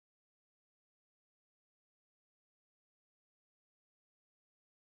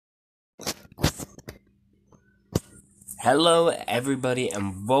Hello everybody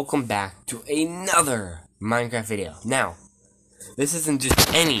and welcome back to another Minecraft video. Now, this isn't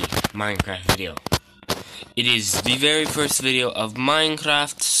just any Minecraft video. It is the very first video of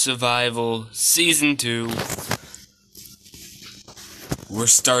Minecraft Survival Season 2. We're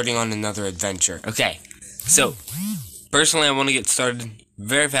starting on another adventure. Okay, so, personally I want to get started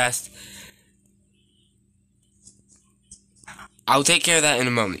very fast. I'll take care of that in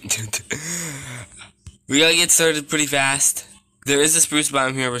a moment. We gotta get started pretty fast. There is a spruce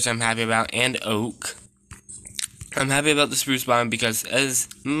biome here, which I'm happy about, and oak. I'm happy about the spruce biome because, as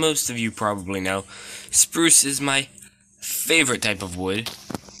most of you probably know, spruce is my favorite type of wood.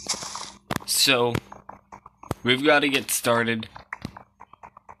 So, we've got to get started.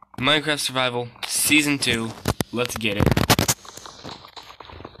 Minecraft Survival Season 2. Let's get it.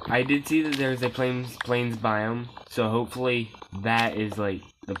 I did see that there's a plains biome, so hopefully that is like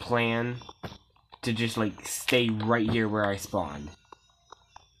the plan. To just like stay right here where I spawned.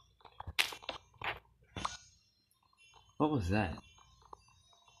 What was that?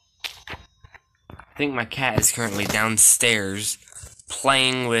 I think my cat is currently downstairs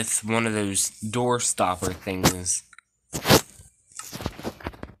playing with one of those door stopper things.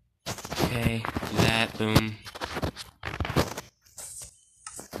 Okay, do that, boom.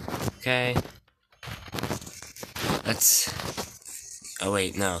 Okay. Let's... Oh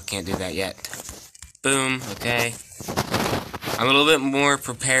wait, no, can't do that yet. Boom, okay. I'm a little bit more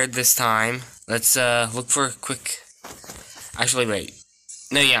prepared this time. Let's look for a quick... Actually, wait.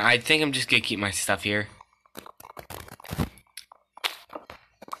 No, yeah, I think I'm just gonna keep my stuff here.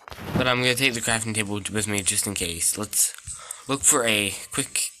 But I'm gonna take the crafting table with me just in case. Let's look for a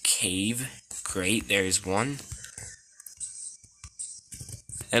quick cave. Great, there's one.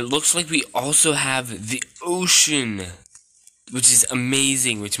 And it looks like we also have the ocean, which is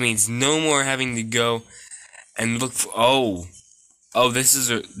amazing, which means no more having to go and look for... this is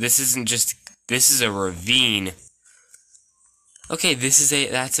a ravine. Okay,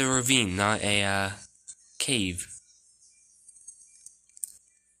 that's a ravine, not a, cave.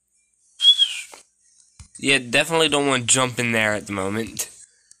 Yeah, definitely don't want to jump in there at the moment.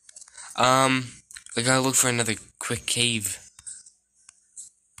 I gotta look for another quick cave.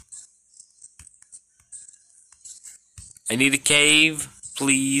 I need a cave,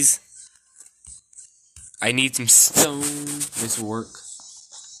 please. I need some stone. This will work.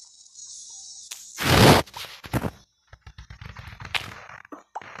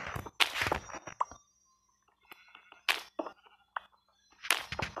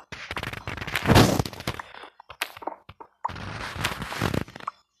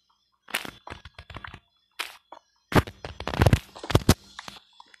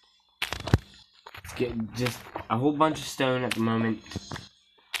 Let's get just a whole bunch of stone at the moment,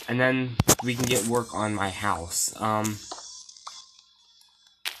 and then we can get work on my house. I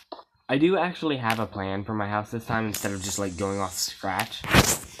do actually have a plan for my house this time instead of just like going off scratch.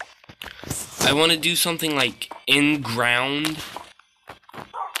 I want to do something like in ground,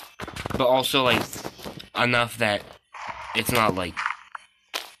 but also like enough that it's not like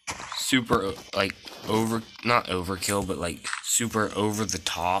super like not overkill, but like super over the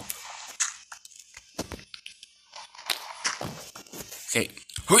top. Okay,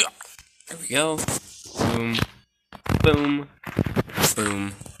 there we go. Boom, boom,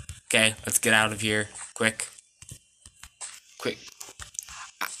 boom. Okay, let's get out of here. Quick.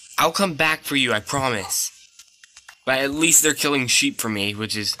 I'll come back for you, I promise. But at least they're killing sheep for me,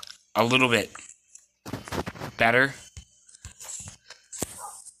 which is a little bit better.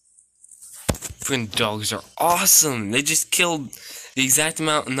 Friggin' dogs are awesome. They just killed the exact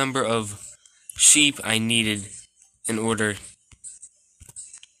number of sheep I needed in order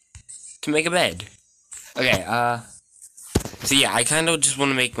to make a bed. Okay, so yeah, I kind of just want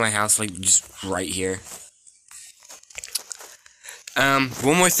to make my house, like, just right here.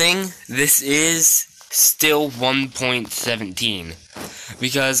 One more thing, this is still 1.17,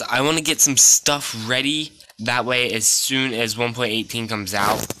 because I want to get some stuff ready, that way as soon as 1.18 comes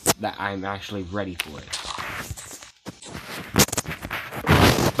out, that I'm actually ready for it.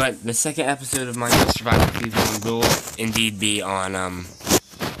 But the second episode of Minecraft Survival Season 1 will indeed be on,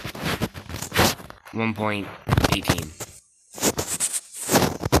 1.18.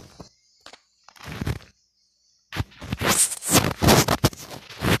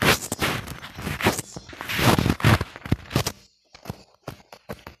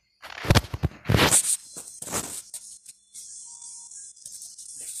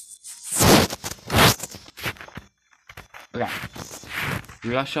 Okay, we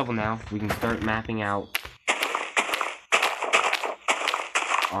got a shovel now. We can start mapping out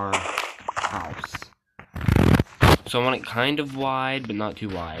our house. So I want it kind of wide, but not too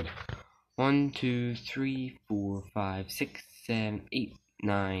wide. 1, 2, 3, 4, 5, 6, 7, 8,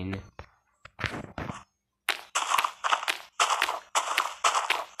 9.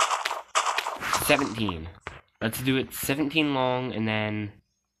 17. Let's do it 17 long, and then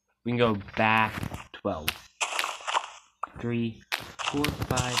we can go back 12. 3, 4,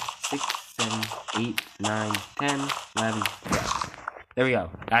 5, 6, 7, 8, 9, 10, 11, 12. There we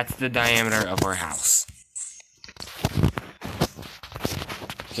go. That's the diameter of our house.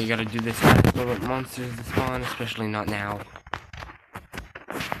 Okay, gotta do this fast before monsters to spawn, especially not now.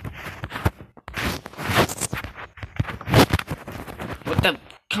 What the?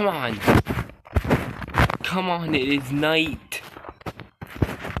 Come on! Come on, it is night!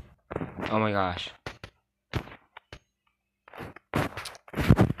 Oh my gosh. There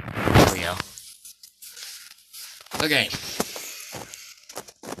we go. Okay.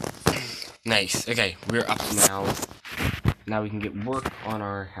 Nice. Okay, we're up now. Now we can get work on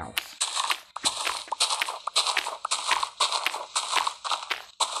our house.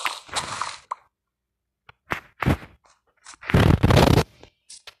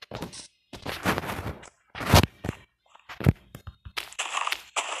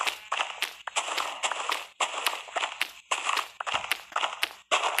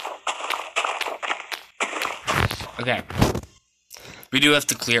 Okay. We do have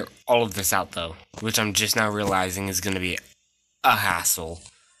to clear all of this out, though, which I'm just now realizing is going to be a hassle.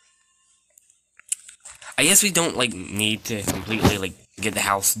 I guess we don't, like, need to completely, like, get the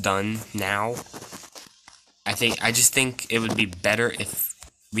house done now. I just think it would be better if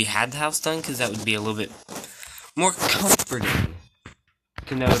we had the house done, because that would be a little bit more comforting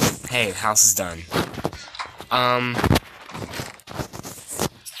to know that, hey, the house is done.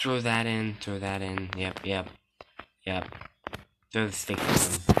 Throw that in, yep. Throw the steak in.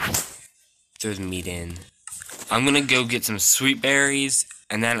 Throw the meat in. I'm gonna go get some sweet berries,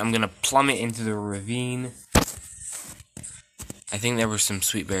 and then I'm gonna plummet into the ravine. I think there were some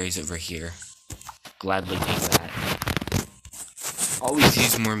sweet berries over here. Gladly take that. Always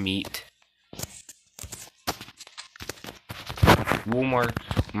use more meat. Wool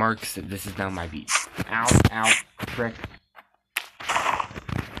marks that this is now my beach. Ow, frick.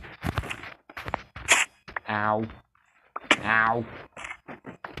 Ow.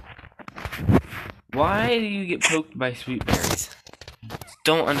 Why do you get poked by sweet berries?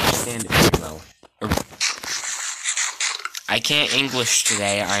 Don't understand it very well. I can't English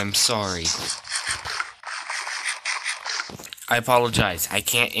today, I'm sorry. I apologize, I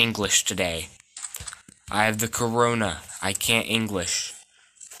can't English today. I have the corona, I can't English.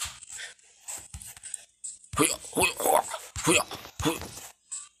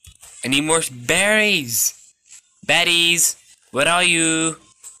 I need more berries! Betties! What are you?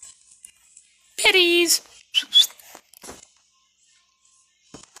 Betties!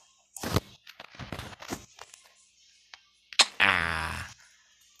 Ah.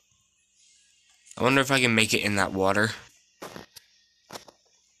 I wonder if I can make it in that water.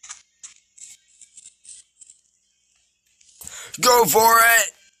 Go for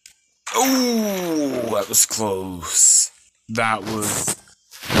it! Ooh, that was close. That was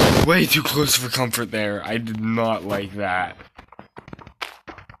way too close for comfort there. I did not like that.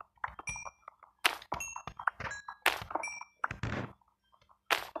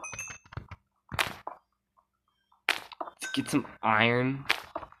 Let's get some iron.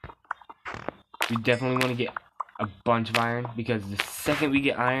 We definitely want to get a bunch of iron, because the second we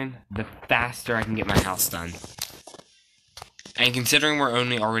get iron, the faster I can get my house done. And considering we're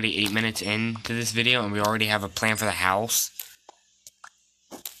only already 8 minutes into this video, and we already have a plan for the house,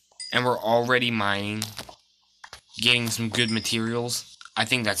 and we're already mining, getting some good materials, I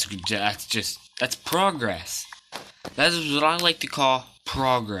think that's progress. That is what I like to call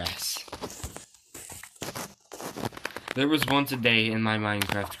progress. There was once a day in my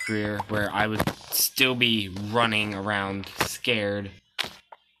Minecraft career where I would still be running around scared,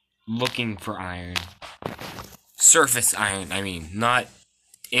 looking for iron. Surface iron, I mean, not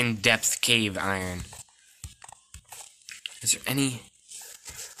in-depth cave iron. Is there any...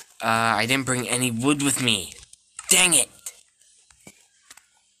 I didn't bring any wood with me. Dang it!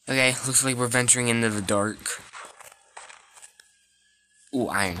 Okay, looks like we're venturing into the dark. Ooh,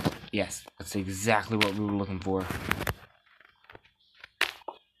 iron. Yes, that's exactly what we were looking for.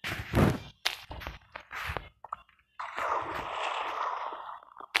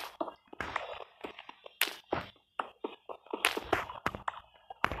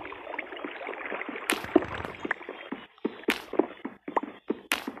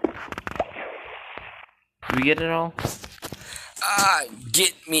 Did we get it all?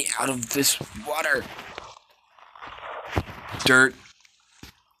 Get me out of this water. dirt.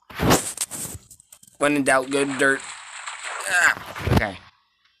 When in doubt, go to dirt. Ah, okay.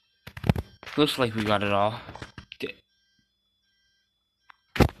 Looks like we got it all.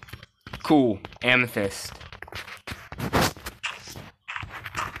 Cool. Amethyst.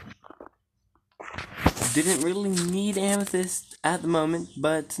 Didn't really need amethyst at the moment,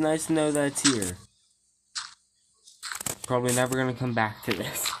 but it's nice to know that it's here. Probably never gonna come back to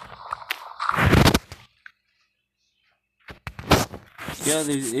this. Yeah,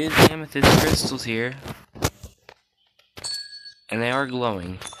 there is amethyst crystals here. And they are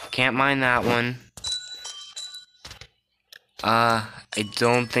glowing. Can't mine that one. I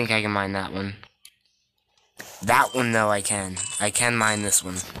don't think I can mine that one. That one, though, I can. I can mine this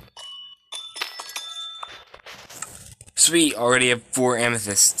one. Sweet, already have 4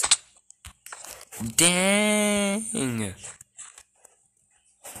 amethysts. Dang!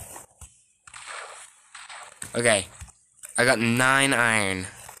 Okay. I got 9 iron.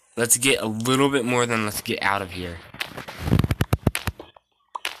 Let's get a little bit more, then let's get out of here.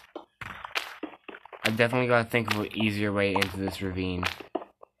 I definitely gotta think of an easier way into this ravine.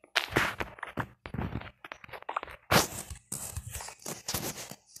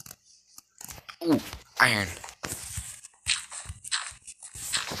 Ooh, iron.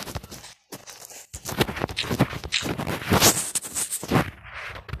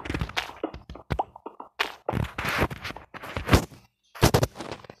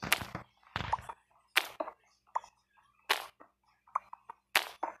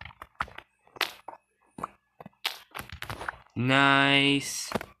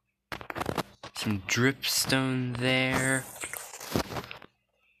 Nice. Some dripstone there.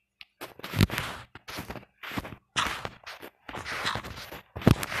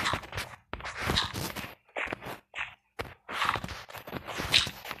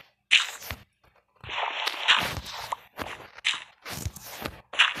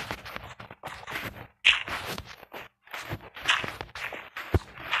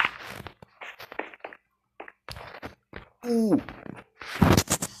 Ooh.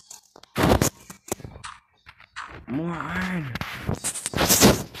 More iron.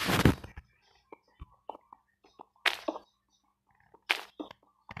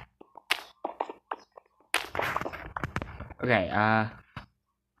 Okay,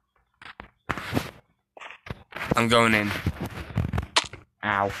 I'm going in.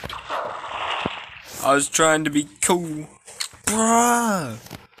 Ow. I was trying to be cool. Bruh!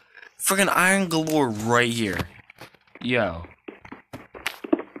 Freaking iron galore right here. Yo.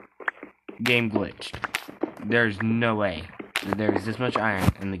 Game glitched. There's no way that there's this much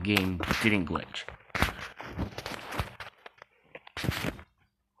iron and the game didn't glitch.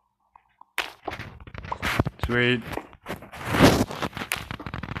 Sweet.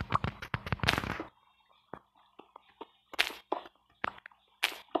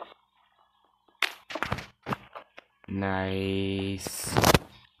 Nice.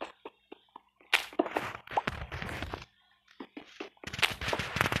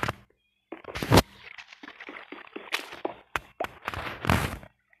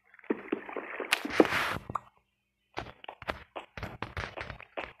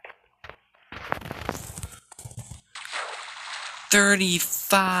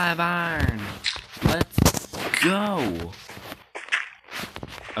 $35 iron. Let's go.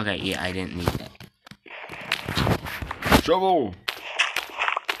 Okay, yeah, I didn't need that. Shovel.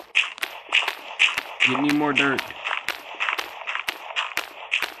 Give me more dirt.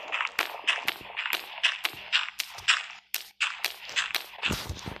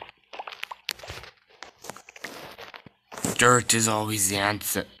 Dirt is always the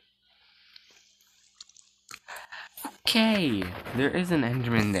answer. Okay, there is an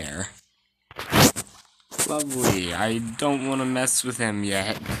Enderman there. Lovely. I don't want to mess with him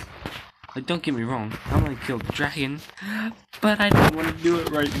yet. Like, don't get me wrong, I want to kill the dragon, but I don't want to do it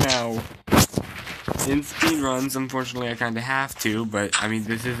right now. In speedruns, unfortunately, I kind of have to, but, I mean,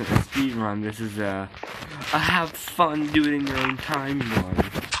 this isn't a speedrun, this is a have fun, do it in your own time run.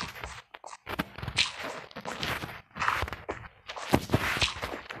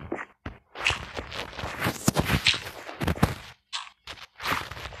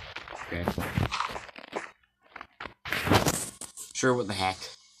 Okay. Sure, what the heck.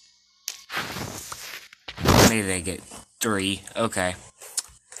 Maybe they get 3. Okay.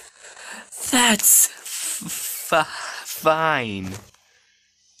 That's fine.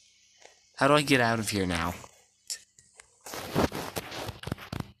 How do I get out of here now?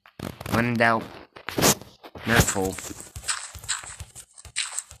 When in doubt, Nerdful.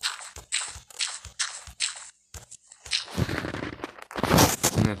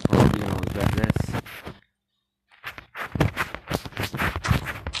 I'm probably gonna regret this.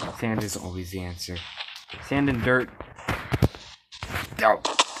 Sand is always the answer. Sand and dirt. Oh,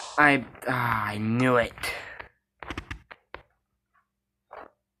 I knew it.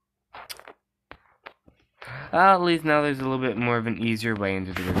 At least now there's a little bit more of an easier way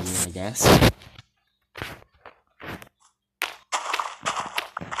into the ravine, I guess.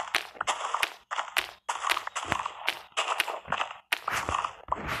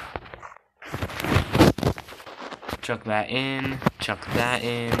 Chuck that in. Chuck that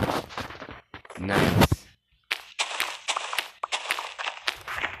in. Nice.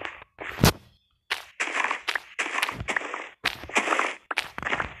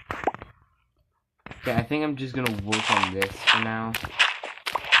 Okay, I think I'm just gonna work on this for now.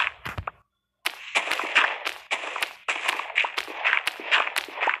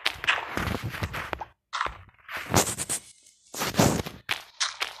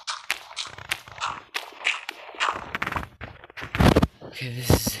 Okay, this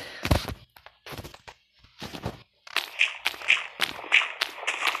is...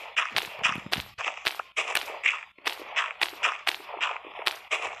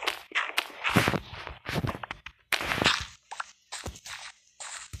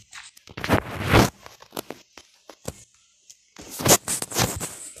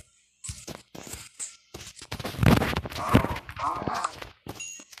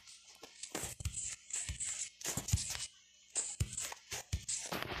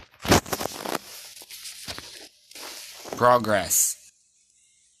 Progress.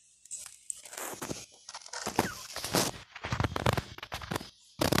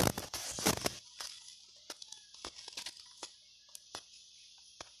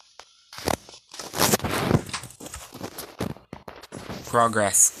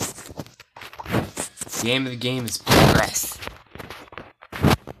 Progress. The aim of the game is progress.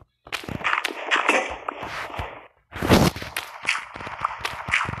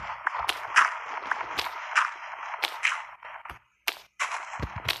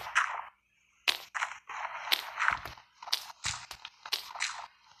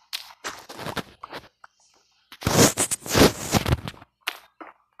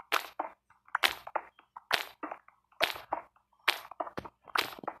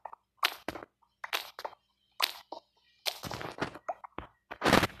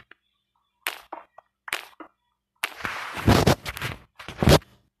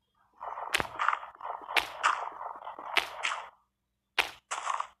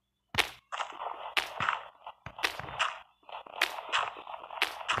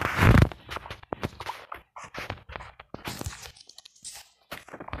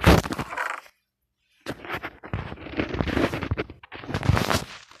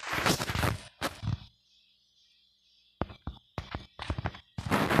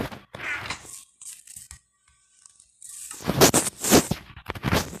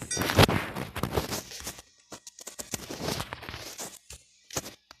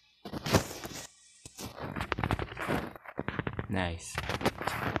 Nice.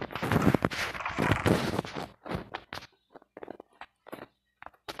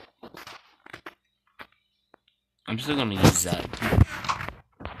 I'm still gonna use that.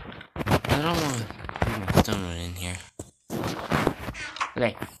 I don't want to put my stone in here.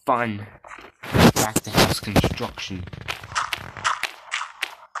 Okay, fun. Back to house construction.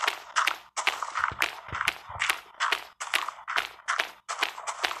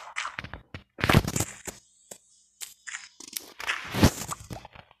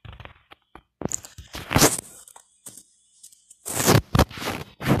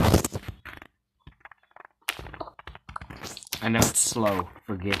 I know it's slow,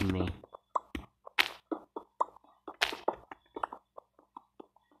 forgive me.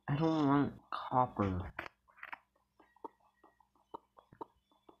 I don't want copper.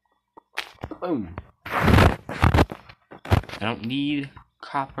 Boom. I don't need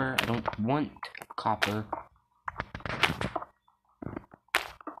copper. I don't want copper.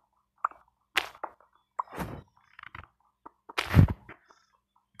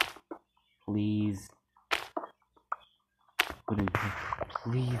 Please.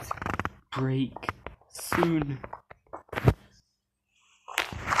 Please break soon.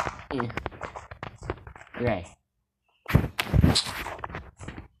 Okay.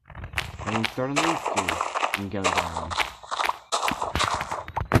 When we start on these two, and go down.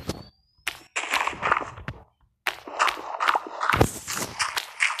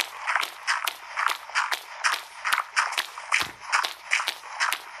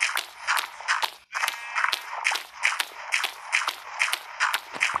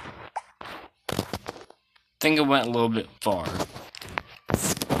 I think it went a little bit far.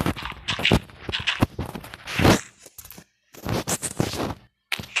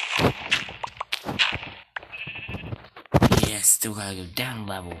 still gotta go down a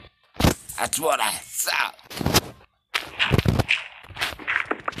level. That's what I thought.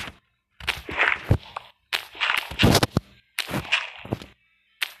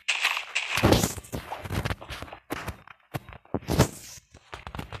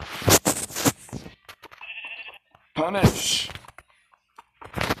 Punish!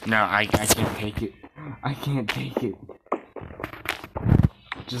 No, I can't take it. I can't take it.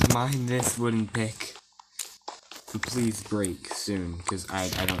 Just mind this wooden pick. So please break soon, because I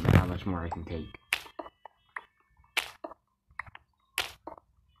don't know how much more I can take.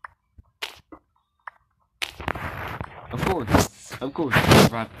 Of course, I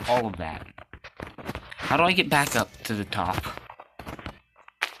brought all of that. How do I get back up to the top?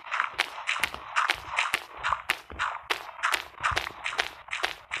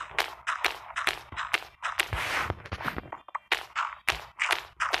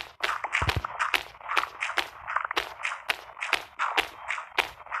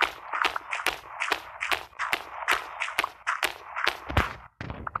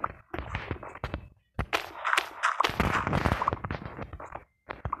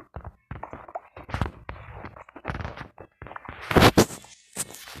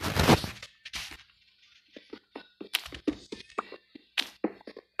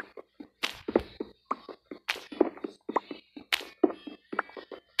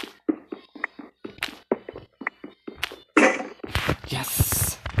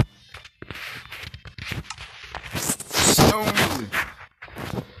 Yes! Stone!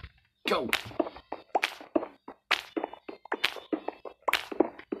 Go!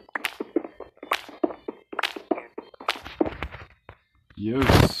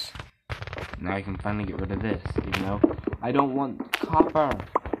 Yes! Now I can finally get rid of this, even though I don't want copper.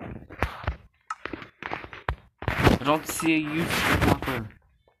 I don't see a use for copper.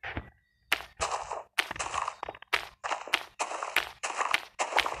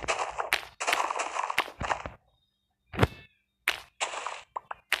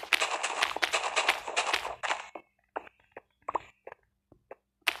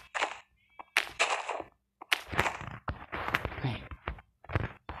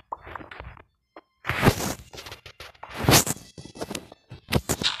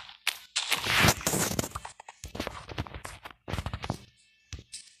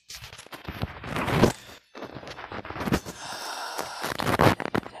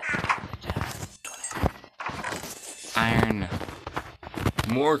 Iron.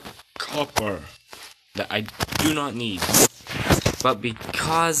 More copper that I do not need. But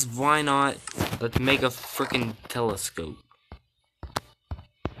because why not? Let's make a freaking telescope.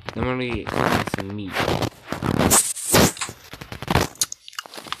 Then we're gonna get some meat.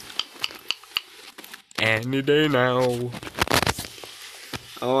 Any day now.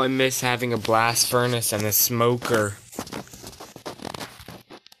 Oh, I miss having a blast furnace and a smoker.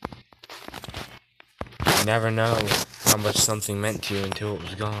 You never know how much something meant to you until it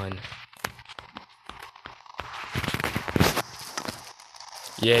was gone.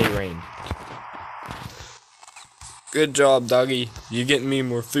 Yay, rain. Good job, doggy. You're getting me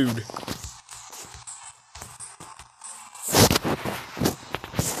more food.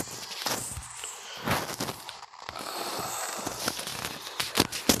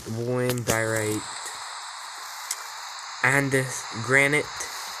 Diorite. And this granite.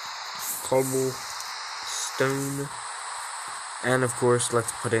 Cobble. Stone. And of course,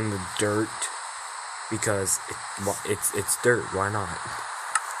 let's put in the dirt. Because it's dirt, why not?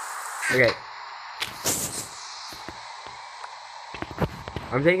 Okay.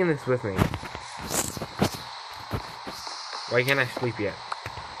 I'm taking this with me. Why can't I sleep yet?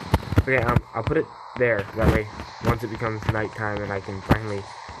 Okay, I'll put it there. That way, once it becomes nighttime and I can finally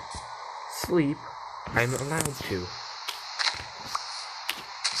sleep, I'm allowed to.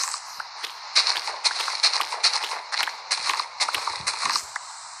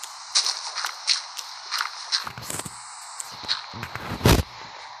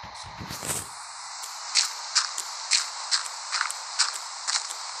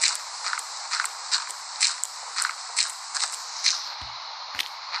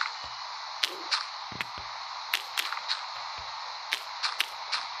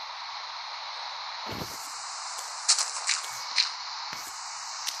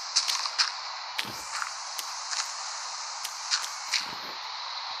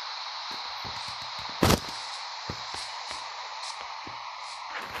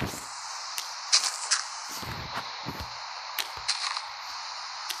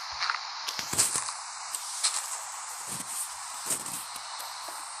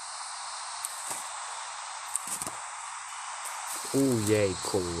 Ooh, yay,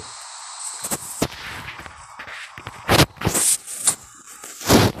 cool.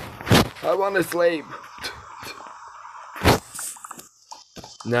 I want to sleep.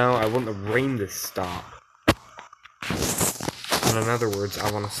 No, I want the rain to stop. And in other words, I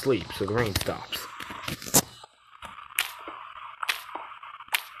want to sleep, so the rain stops.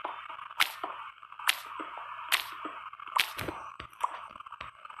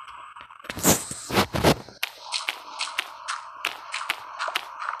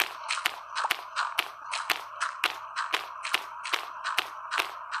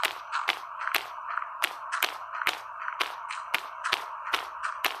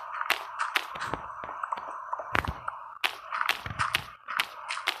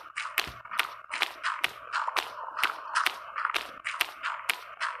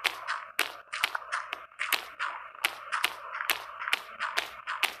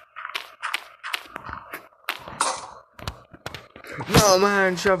 No,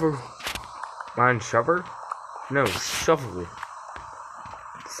 mine shovel. Mine shovel? No, shovel.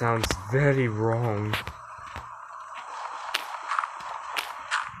 Sounds very wrong.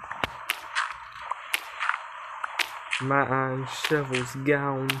 My iron shovel's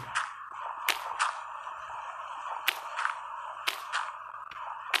gone.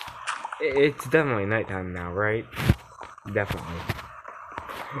 It's definitely nighttime now, right? Definitely.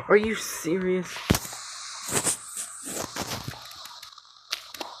 Are you serious?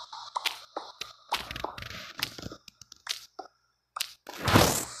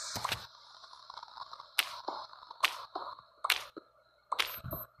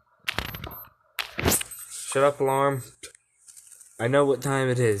 Shut up, alarm. I know what time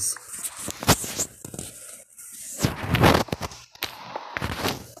it is.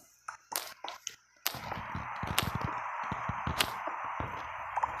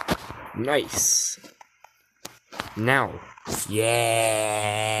 Nice. Now.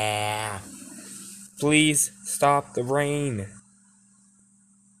 Yeah. Please stop the rain.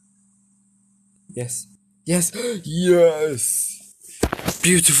 Yes. Yes. Yes.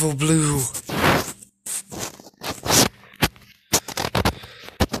 Beautiful blue.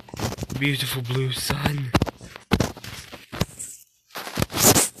 Beautiful blue sun.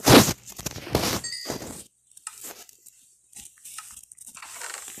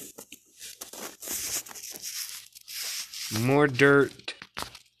 More dirt.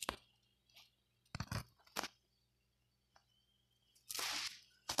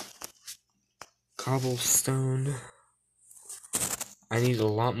 Cobblestone. I need a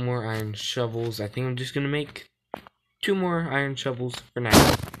lot more iron shovels. I think I'm just gonna make 2 more iron shovels for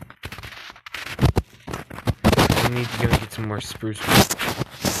now. I need to go get some more spruce wood.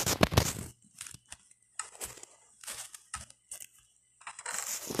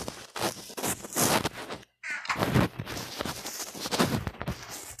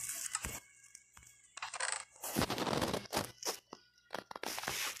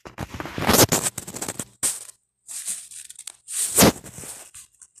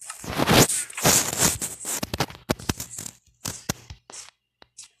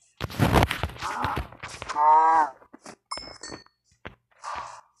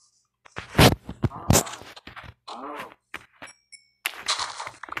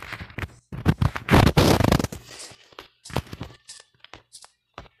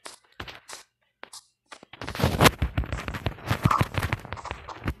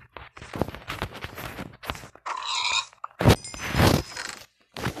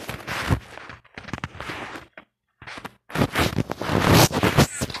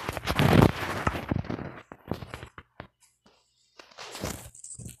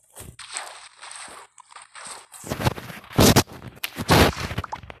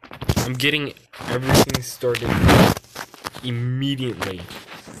 I'm getting everything started immediately.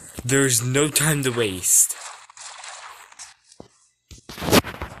 There's no time to waste.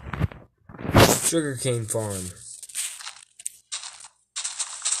 Sugarcane farm.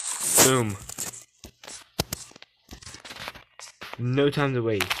 Boom. No time to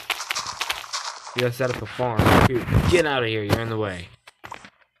waste. You gotta set up a farm. Dude, get out of here, you're in the way.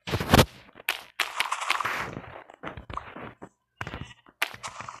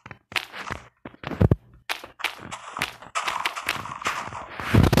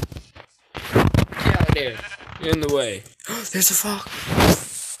 You're in the way. There's a fox.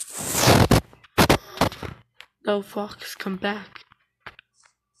 No, fox, come back.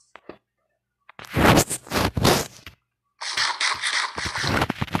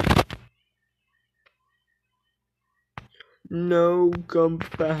 No, come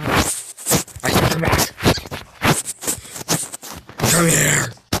back. I said come back. Come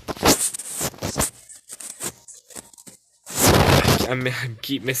here. I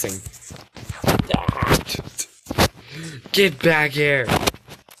keep missing. Get back here!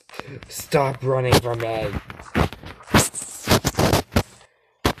 Stop running from me.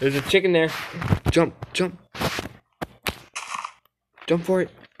 There's a chicken there. Jump, jump. Jump for it.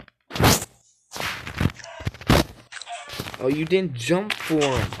 Oh, you didn't jump for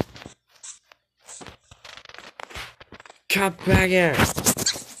him. Come back here.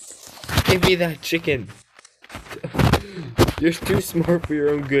 Give me that chicken. You're too smart for your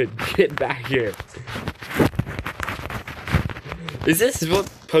own good. Get back here. Is this what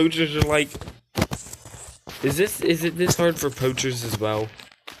poachers are like? Is it this hard for poachers as well?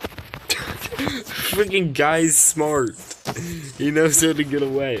 Freaking guy's smart. He knows how to get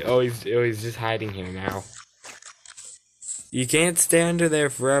away. Oh, he's just hiding here now. You can't stay under there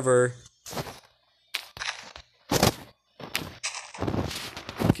forever.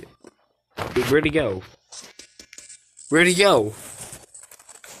 Where'd he go? Where'd he go?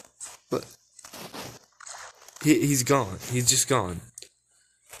 What? He's gone. He's just gone.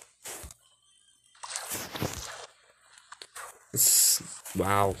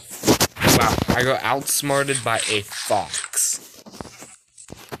 Wow. Wow. I got outsmarted by a fox.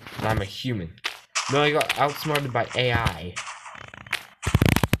 I'm a human. No, I got outsmarted by AI.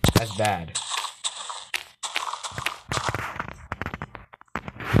 That's bad.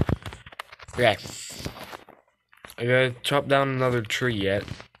 Okay. I gotta chop down another tree yet.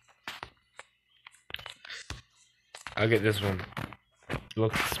 I'll get this one.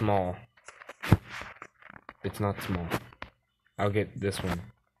 Looks small. It's not small. I'll get this one.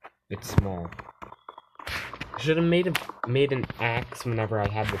 It's small. I should have made an axe whenever I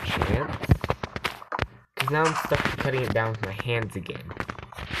had the chance. Cause now I'm stuck cutting it down with my hands again.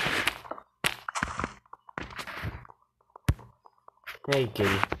 Hey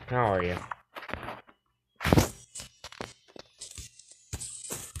kitty, how are you?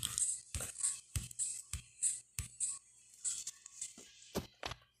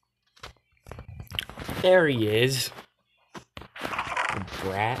 There he is.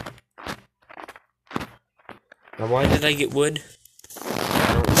 Brat. Now why did I get wood?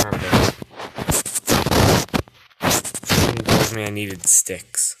 I don't remember. Someone told me I needed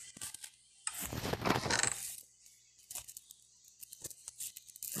sticks.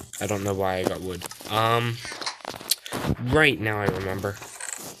 I don't know why I got wood. Right now I remember.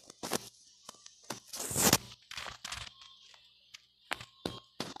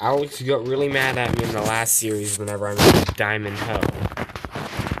 Alex got really mad at me in the last series whenever I made a diamond hoe.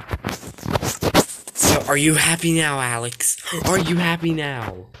 So, are you happy now, Alex? Are you happy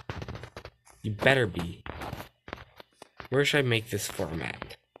now? You better be. Where should I make this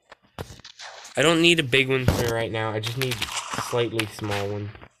format? I don't need a big one for right now. I just need a slightly small one.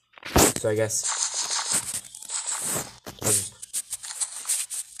 So I guess...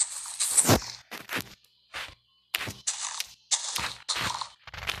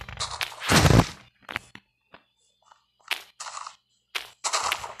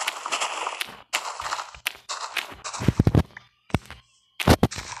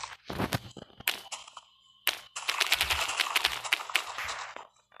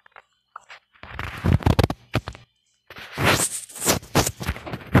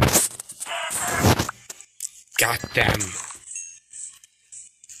 Got them.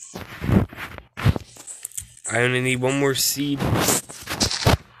 I only need one more seed.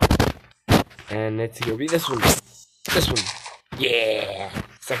 And it's gonna be this one. This one. Yeah.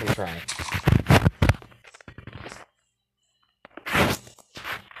 Second try.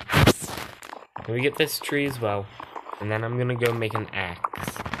 Let me get this tree as well. And then I'm gonna go make an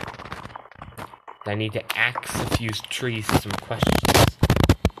axe. I need to axe a few trees to some questions.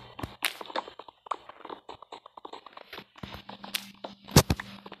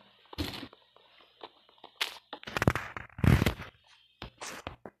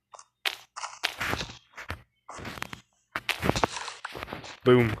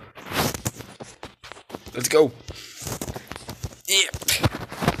 Boom. Let's go. Yep.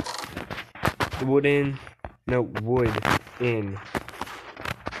 The wood in. No, wood in.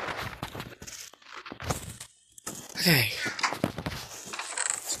 Okay.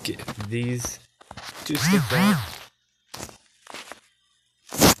 Let's get these 2 sticks out.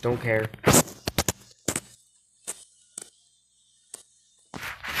 Don't care.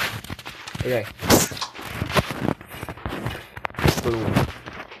 Okay. Boom.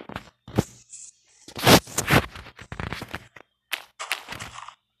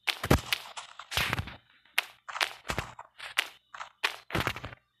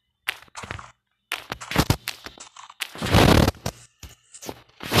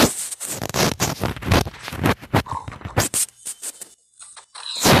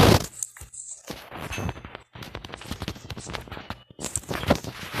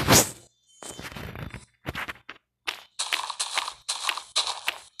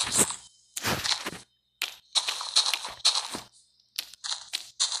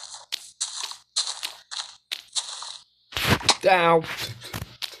 Ow!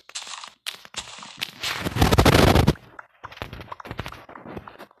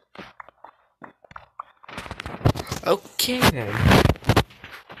 Okay then.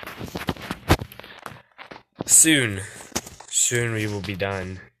 Soon we will be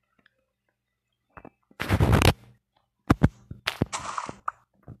done.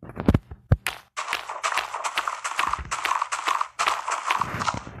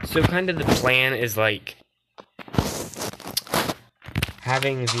 So kind of the plan is like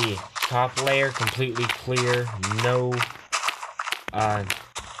having the top layer completely clear, no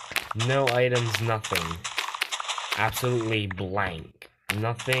items, nothing. Absolutely blank.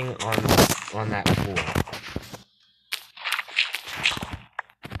 Nothing on that floor.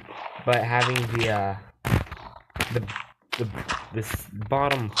 But having this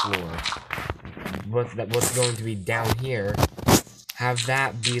bottom floor, what's going to be down here, have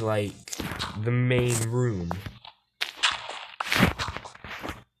that be like the main room.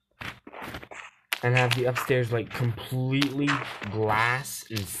 And have the upstairs like completely glass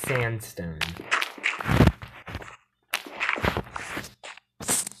and sandstone.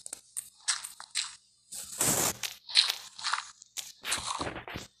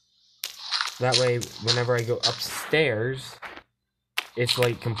 That way, whenever I go upstairs, it's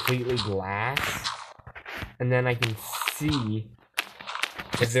like completely glass. And then I can see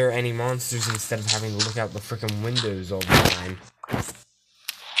if there are any monsters instead of having to look out the frickin' windows all the time.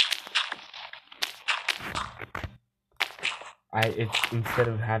 Instead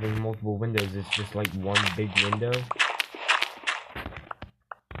of having multiple windows, it's just like one big window.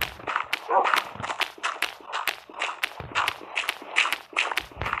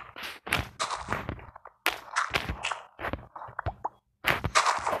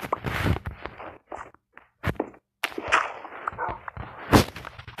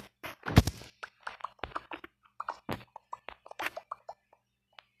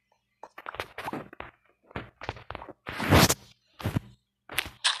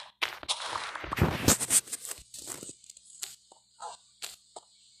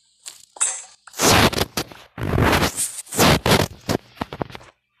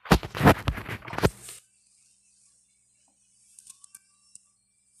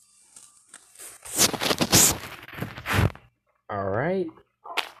 Alright.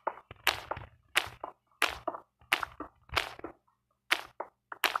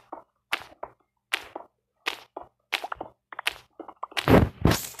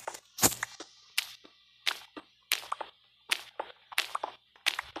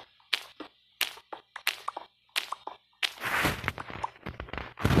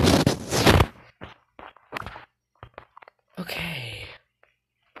 Okay.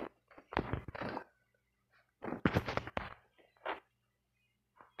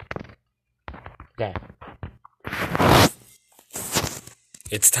 There.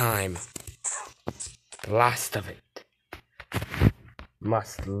 It's time. The last of it.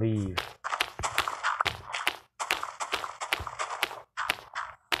 Must leave.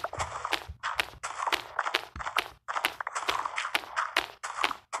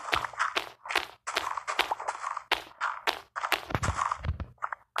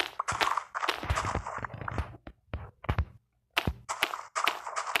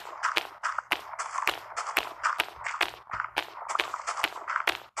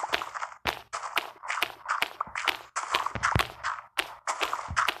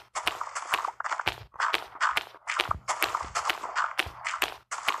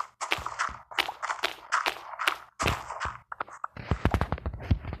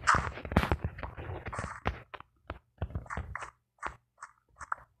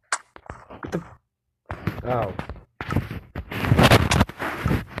 Oh.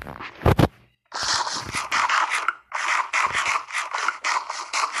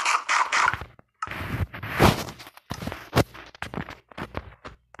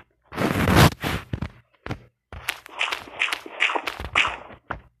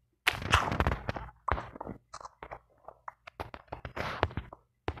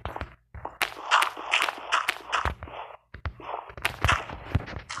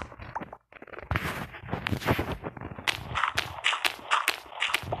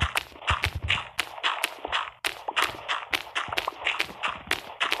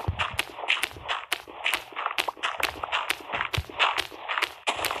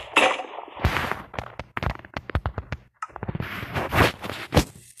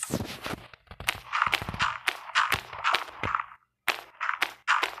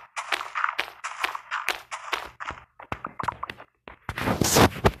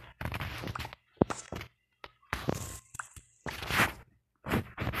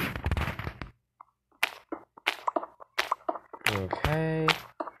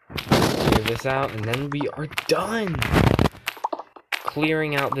 clear this out, and then we are done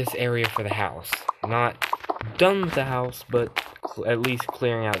clearing out this area for the house. Not done with the house, but at least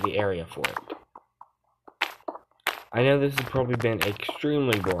clearing out the area for it. I know this has probably been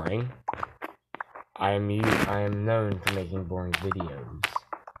extremely boring. I am known for making boring videos.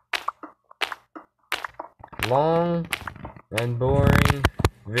 Long and boring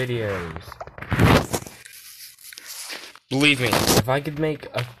videos. Believe me, if I could make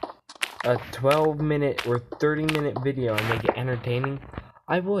a 12-minute or 30-minute video and make it entertaining,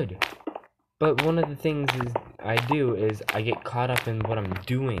 I would. But one of the things I do is I get caught up in what I'm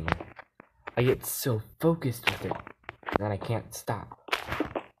doing. I get so focused with it that I can't stop.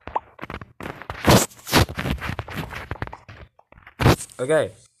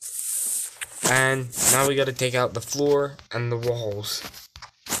 Okay. And now we gotta take out the floor and the walls.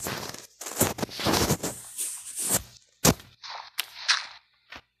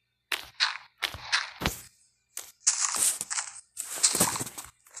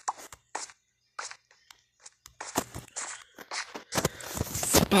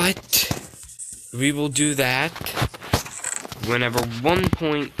 But we will do that whenever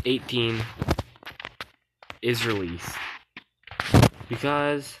 1.18 is released.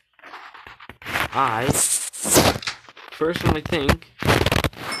 Because I personally think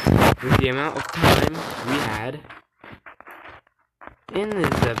with the amount of time we had in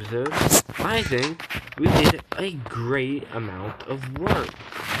this episode, I think we did a great amount of work.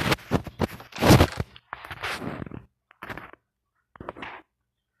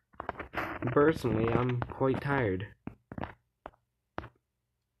 Personally, I'm quite tired.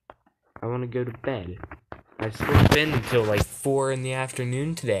 I want to go to bed. I slept in until like 4 in the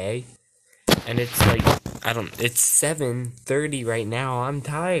afternoon today, and it's like, it's 7:30 right now. I'm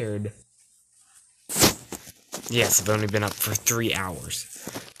tired. Yes, I've only been up for 3 hours.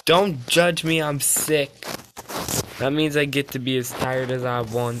 Don't judge me, I'm sick. That means I get to be as tired as I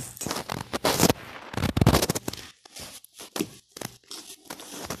want.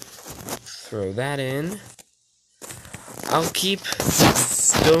 Throw that in. I'll keep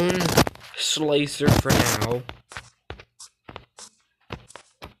stone slicer for now.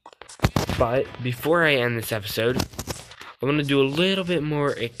 But before I end this episode, I'm gonna do a little bit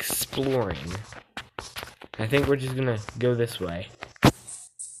more exploring. I think we're just gonna go this way.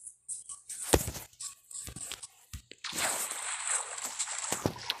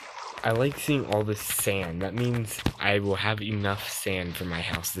 I like seeing all this sand. That means I will have enough sand for my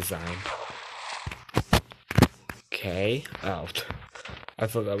house design. Okay. Oh, I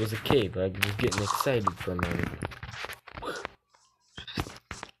thought that was a cave. I was getting excited for a moment.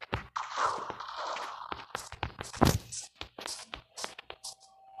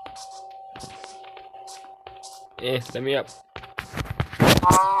 Let me up.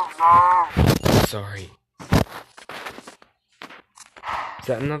 Sorry. Is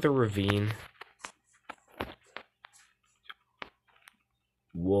that another ravine?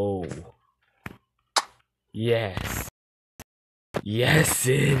 Whoa. Yes. Yes,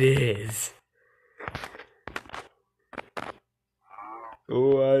 it is.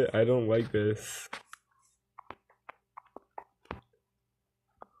 Oh, I don't like this.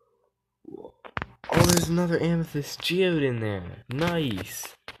 Oh, there's another amethyst geode in there.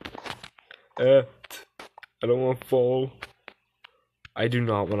 Nice. I don't want to fall. I do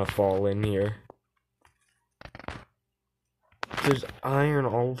not want to fall in here. There's iron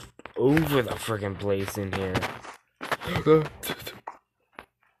all over the friggin' place in here.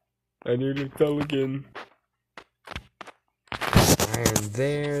 I nearly fell again. Iron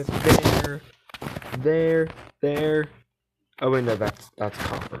there. Oh wait, no, that's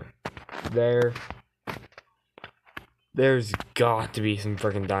copper. There. There's got to be some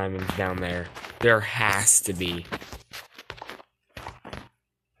friggin' diamonds down there. There has to be.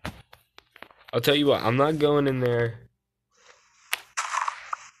 I'll tell you what, I'm not going in there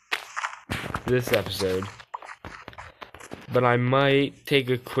this episode, but I might take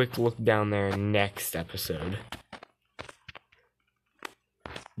a quick look down there next episode.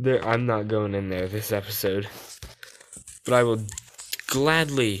 I'm not going in there this episode, but I will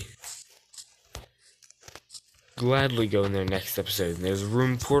gladly go in there next episode. And there's a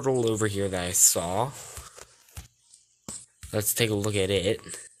room portal over here that I saw. Let's take a look at it.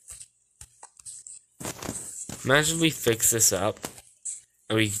 Imagine we fix this up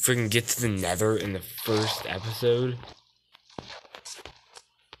and we freaking get to the Nether in the first episode.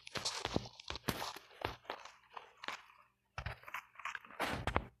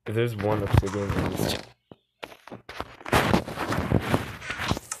 If there's one obsidian in this chest.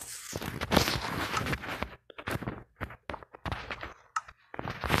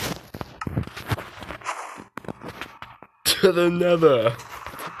 to the nether.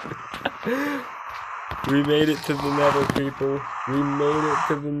 We made it to the nether, people. We made it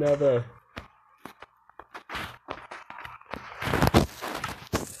to the nether.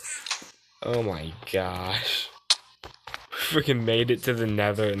 Oh my gosh. We freaking made it to the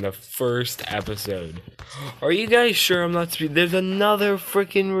nether in the first episode. Are you guys sure I'm not speaking? There's another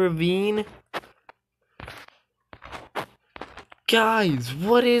freaking ravine? Guys,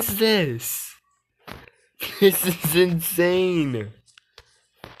 what is this? This is insane.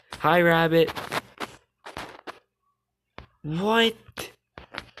 Hi, rabbit. What?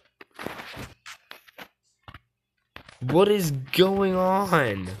 What is going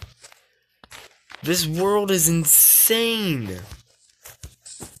on? This world is insane.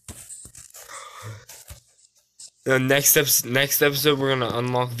 Next episode, we're gonna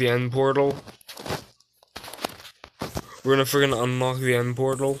unlock the end portal. We're gonna freaking unlock the end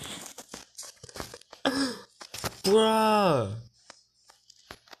portal. Bruh.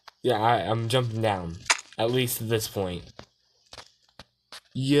 Yeah, I'm jumping down. At least at this point.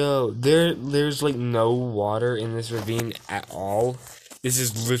 Yo, there's like no water in this ravine at all. This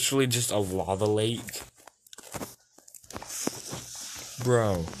is literally just a lava lake.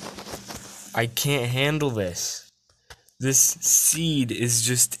 Bro, I can't handle this. This seed is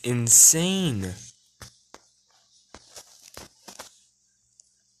just insane.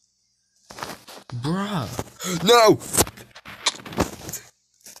 Bruh. No!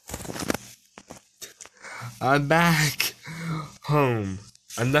 I'm back home.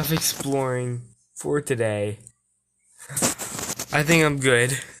 Enough exploring for today. I think I'm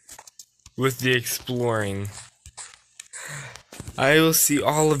good with the exploring. I will see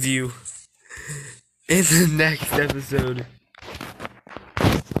all of you in the next episode.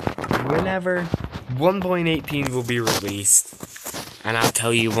 Whenever 1.18 will be released. And I'll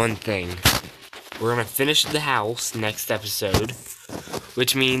tell you one thing. We're gonna finish the house next episode.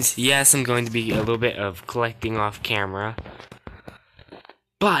 Which means, yes, I'm going to be a little bit of collecting off camera.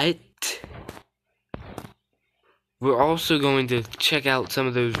 But we're also going to check out some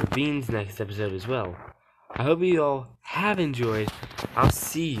of those ravines next episode as well. I hope you all have enjoyed. I'll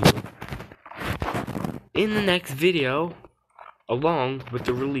see you in the next video, along with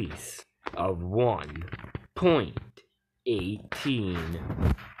the release of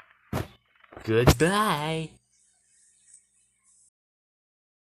 1.18. Goodbye.